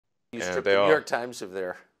You stripped the New York Times of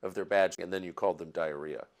their badge, and then you called them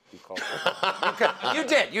diarrhea.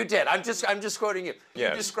 You did. I'm just quoting you. You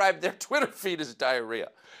described their Twitter feed as diarrhea.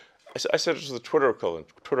 I said it was the Twitter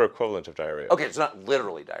equivalent of diarrhea. Okay, it's not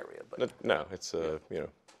literally diarrhea, but no, it's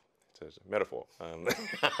it's a metaphor.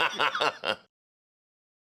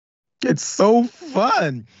 It's so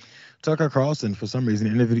fun. Tucker Carlson, for some reason,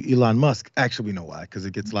 interviewed Elon Musk. Actually, we know why, because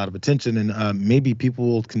it gets a lot of attention, and maybe people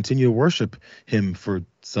will continue to worship him for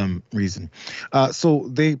some reason. So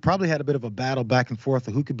they probably had a bit of a battle back and forth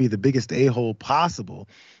of who could be the biggest a-hole possible,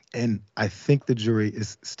 and I think the jury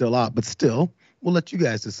is still out. But still, we'll let you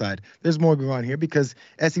guys decide. There's more going on here, because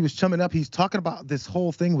as he was chumming up, he's talking about this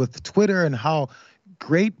whole thing with Twitter and how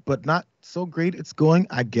great but not so great it's going,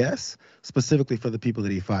 I guess, specifically for the people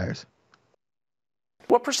that he fires.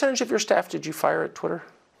 What percentage of your staff did you fire at Twitter?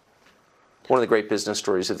 One of the great business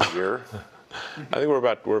stories of the year. I think we're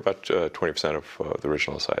about 20% of the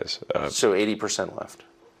original size. So 80% left.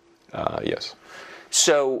 Yes.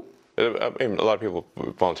 So I mean, a lot of people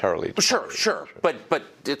voluntarily. Sure. But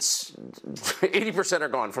it's 80% are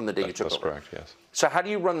gone from the day you took over. That's correct. Yes. So how do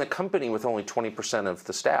you run the company with only 20% of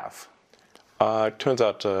the staff? It turns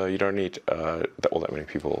out you don't need that many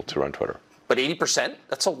people to run Twitter. But 80%?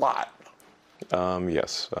 That's a lot.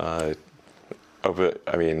 Yes. I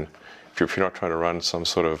mean, if you're not trying to run some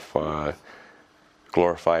sort of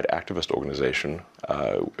glorified activist organization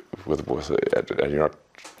and you're not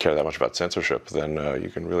care that much about censorship, then you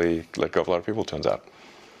can really let go of a lot of people, it turns out.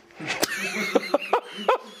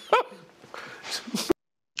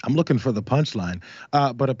 I'm looking for the punchline.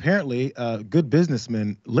 But apparently, good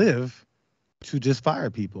businessmen live to just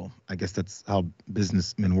fire people. I guess that's how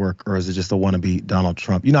businessmen work, or is it just a wannabe Donald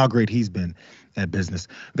Trump? You know how great he's been at business.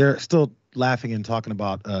 They're still laughing and talking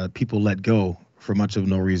about people let go for much of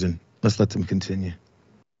no reason. Let's let them continue.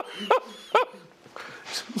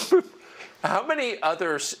 How many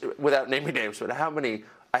others, without naming names, but how many,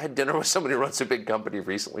 I had dinner with somebody who runs a big company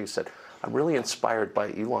recently who said, I'm really inspired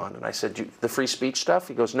by Elon. And I said, the free speech stuff?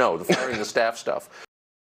 He goes, no, the firing the staff stuff.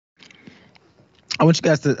 I want you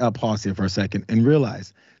guys to pause here for a second and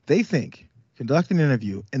realize they think conducting an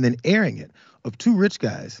interview and then airing it of two rich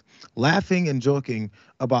guys laughing and joking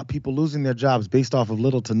about people losing their jobs based off of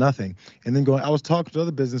little to nothing, and then going, I was talking to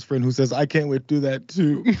another business friend who says, I can't wait to do that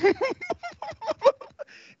too.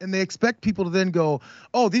 And they expect people to then go,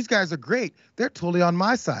 oh, these guys are great. They're totally on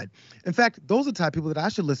my side. In fact, those are the type of people that I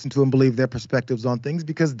should listen to and believe their perspectives on things,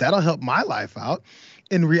 because that'll help my life out.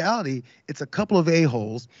 In reality, it's a couple of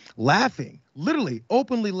a-holes laughing, literally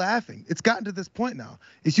openly laughing. It's gotten to this point now.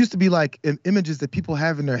 It used to be like images that people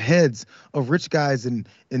have in their heads of rich guys in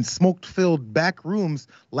smoke-filled back rooms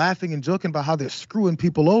laughing and joking about how they're screwing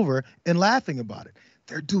people over and laughing about it.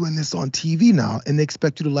 They're doing this on TV now, and they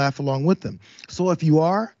expect you to laugh along with them. So if you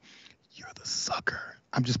are, you're the sucker.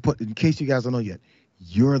 I'm just putting, in case you guys don't know yet,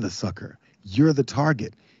 you're the sucker. You're the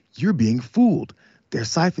target. You're being fooled. They're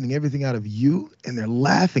siphoning everything out of you, and they're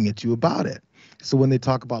laughing at you about it. So when they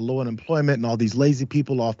talk about low unemployment and all these lazy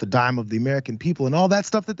people off the dime of the American people and all that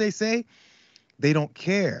stuff that they say, they don't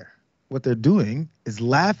care. What they're doing is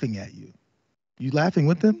laughing at you. You laughing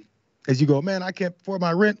with them? As you go, man, I can't afford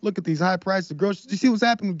my rent. Look at these high prices of groceries. Do you see what's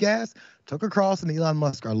happening with gas? Tucker Carlson and Elon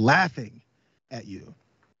Musk are laughing at you.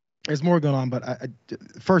 There's more going on, but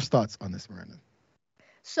first thoughts on this, Miranda.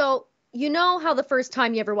 So you know how the first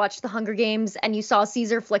time you ever watched The Hunger Games and you saw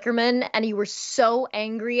Caesar Flickerman and you were so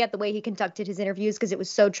angry at the way he conducted his interviews because it was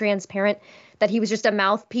so transparent that he was just a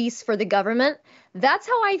mouthpiece for the government? That's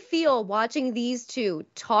how I feel watching these two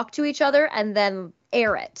talk to each other and then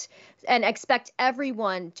air it and expect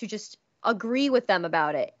everyone to just agree with them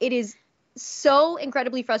about it. It is so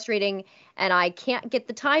incredibly frustrating, and I can't get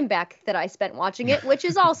the time back that I spent watching it, which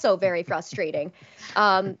is also very frustrating.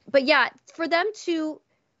 But yeah, for them to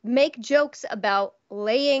make jokes about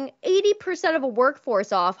laying 80% of a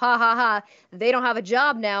workforce off, ha ha ha, they don't have a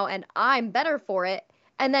job now and I'm better for it,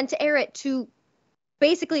 and then to air it to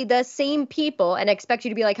basically the same people and expect you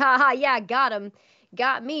to be like, ha ha, yeah, got him,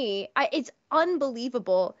 got me. It's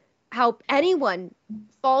unbelievable how anyone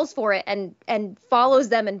falls for it and follows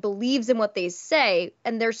them and believes in what they say.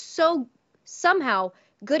 And they're so somehow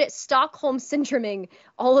good at Stockholm syndroming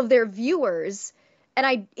all of their viewers.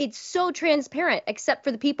 And it's so transparent, except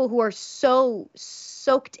for the people who are so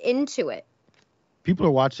soaked into it. People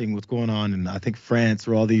are watching what's going on in, I think, France,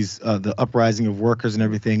 or all these, the uprising of workers and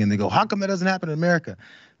everything. And they go, how come that doesn't happen in America?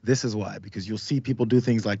 This is why, because you'll see people do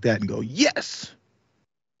things like that and go, yes,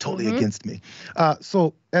 totally against me.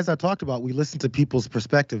 So as I talked about, we listen to people's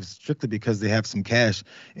perspectives strictly because they have some cash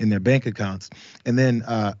in their bank accounts. And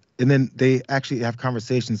then they actually have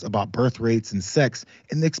conversations about birth rates and sex,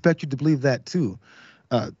 and they expect you to believe that too.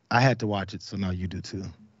 I had to watch it, so now you do too.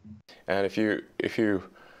 And if you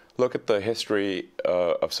look at the history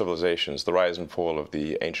of civilizations, the rise and fall of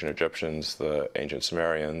the ancient Egyptians, the ancient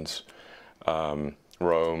Sumerians,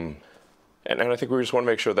 Rome, and I think we just want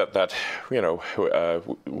to make sure that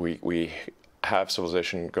we have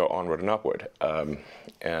civilization go onward and upward.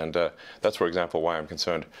 And that's, for example, why I'm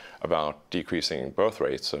concerned about decreasing birth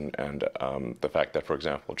rates and the fact that, for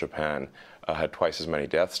example, Japan had twice as many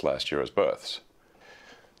deaths last year as births.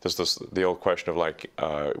 There's the old question of like,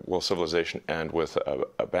 will civilization end with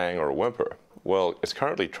a bang or a whimper? Well, it's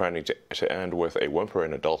currently trending to end with a whimper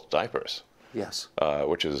in adult diapers. Yes.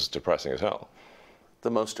 Which is depressing as hell. The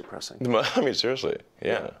most depressing. I mean, seriously,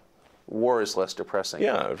 yeah. War is less depressing.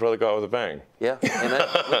 Yeah, I'd rather go out with a bang. Yeah, and then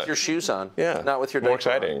with your shoes on. Yeah. Not with your more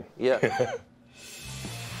diaper on. exciting. Yeah.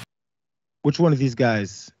 Which one of these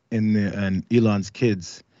guys and Elon's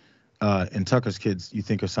kids and Tucker's kids you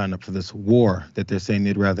think are signed up for this war that they're saying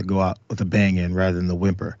they'd rather go out with a bang in rather than the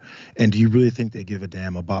whimper? And do you really think they give a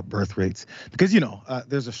damn about birth rates? Because,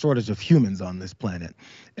 there's a shortage of humans on this planet.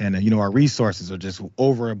 And, our resources are just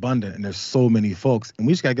overabundant and there's so many folks. And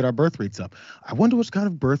we just got to get our birth rates up. I wonder which kind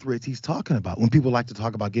of birth rates he's talking about. When people like to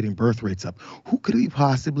talk about getting birth rates up, who could he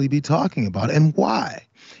possibly be talking about and why?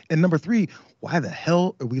 And number 3, why the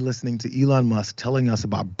hell are we listening to Elon Musk telling us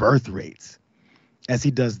about birth rates as he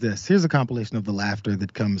does this? Here's a compilation of the laughter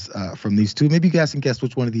that comes from these two. Maybe you guys can guess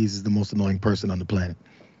which one of these is the most annoying person on the planet.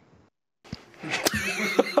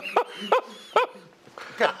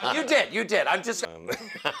 You did. I'm just...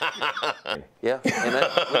 Yeah. Amen.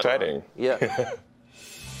 Exciting. Yeah.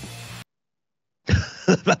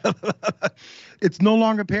 It's no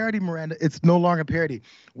longer parody, Miranda. It's no longer parody.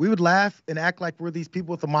 We would laugh and act like we're these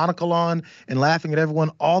people with a monocle on and laughing at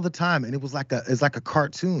everyone all the time. And it's like a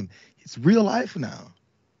cartoon. It's real life now.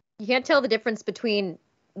 You can't tell the difference between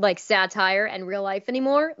like satire and real life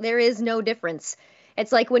anymore. There is no difference.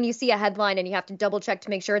 It's like when you see a headline and you have to double check to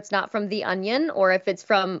make sure it's not from The Onion or if it's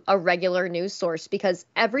from a regular news source, because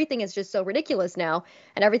everything is just so ridiculous now.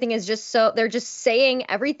 And everything is just they're just saying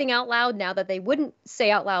everything out loud now that they wouldn't say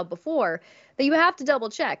out loud before, that you have to double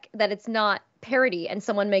check that it's not parody and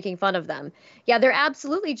someone making fun of them. Yeah, they're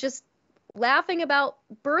absolutely just laughing about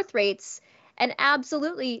birth rates and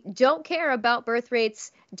absolutely don't care about birth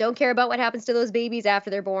rates, don't care about what happens to those babies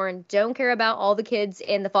after they're born, don't care about all the kids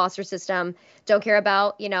in the foster system, don't care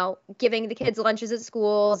about, giving the kids lunches at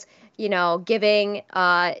schools, giving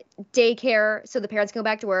daycare so the parents can go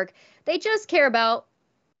back to work. They just care about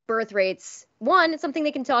birth rates. 1, it's something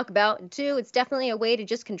they can talk about, and 2, it's definitely a way to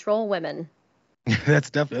just control women. That's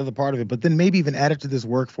definitely the part of it. But then maybe even add it to this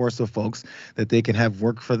workforce of folks that they can have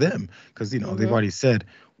work for them. Because, they've already said,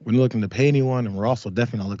 we're not looking to pay anyone, and we're also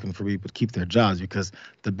definitely not looking for people to keep their jobs, because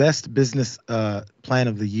the best business plan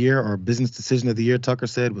of the year or business decision of the year, Tucker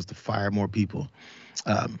said, was to fire more people.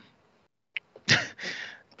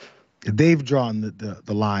 They've drawn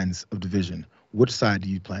the lines of division. Which side do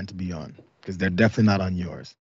you plan to be on? Because they're definitely not on yours.